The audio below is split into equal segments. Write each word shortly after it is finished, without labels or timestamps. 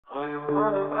I am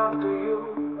running after you,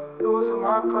 losing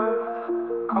my breath,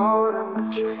 caught in the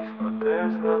chase, but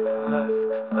there's nothing left.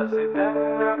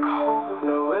 أزيدنك حب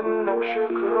لو إنك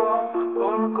شكرا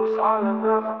أرقص على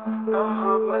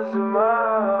نهر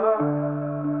الزمان.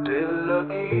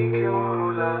 Dillagi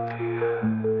रुलाती है,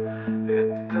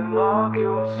 इतना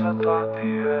क्यों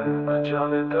सताती है, न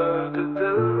जाने दर्द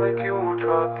दिल में क्यों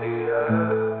उठाती है.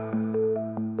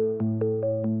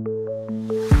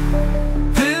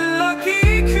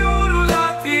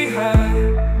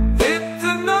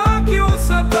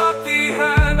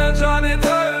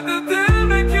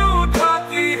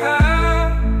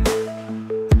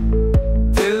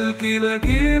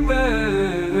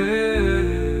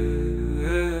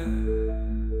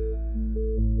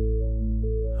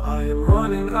 I am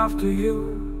running after you,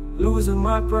 losing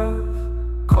my breath,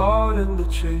 caught in the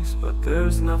chase, but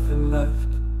there's nothing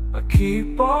left. I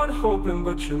keep on hoping,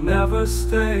 but you never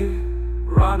stay.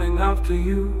 Running after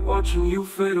you, watching you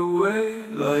fade away.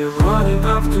 I am running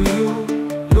after you,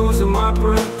 losing my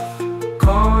breath,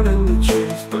 caught in the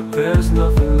chase, but there's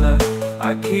nothing left.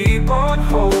 I keep on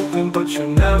hoping, but you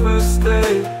never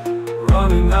stay.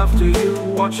 Running after you,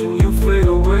 watching you fade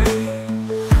away.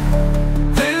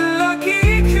 Dillagi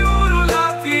क्यों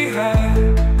रुलाती है,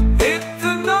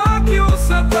 इतना क्यों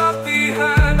सताती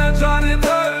है, न जाने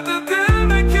दर्द दिल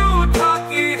में क्यों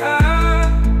उठाती है.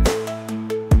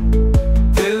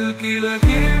 दिल की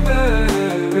लकीरें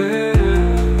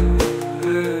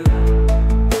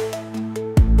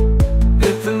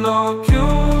इतना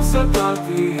क्यों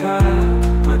सताती है,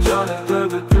 न जाने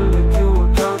दर्द दिल में क्यों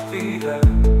उठाती है.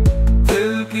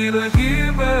 दिल की लकीरें.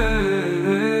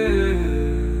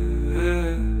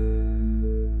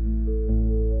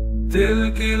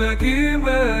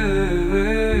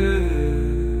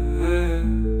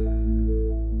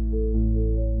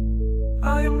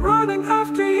 I am running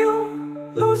after you,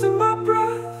 losing my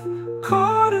breath,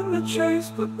 caught in the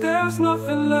chase, but there's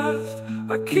nothing left.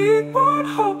 I keep on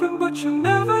hoping, but you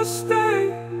never stay.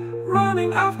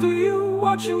 Running after you,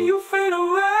 watching you fade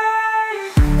away.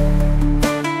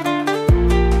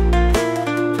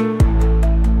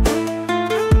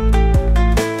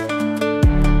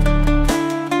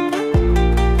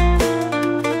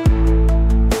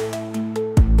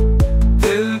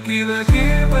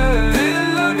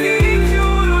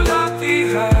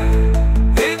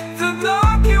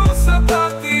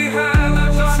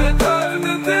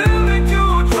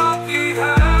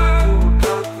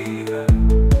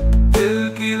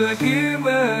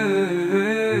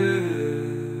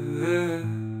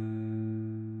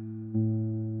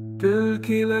 दिल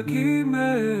की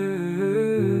लकीरें.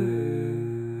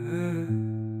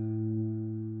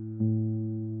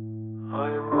 I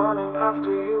am running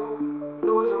after you,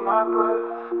 losing my breath,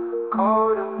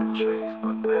 caught in the chase,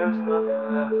 but there's nothing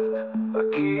left. I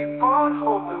keep on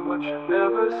hoping, but you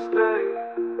never stay.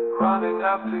 Running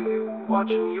after you,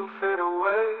 watching you fade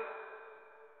away.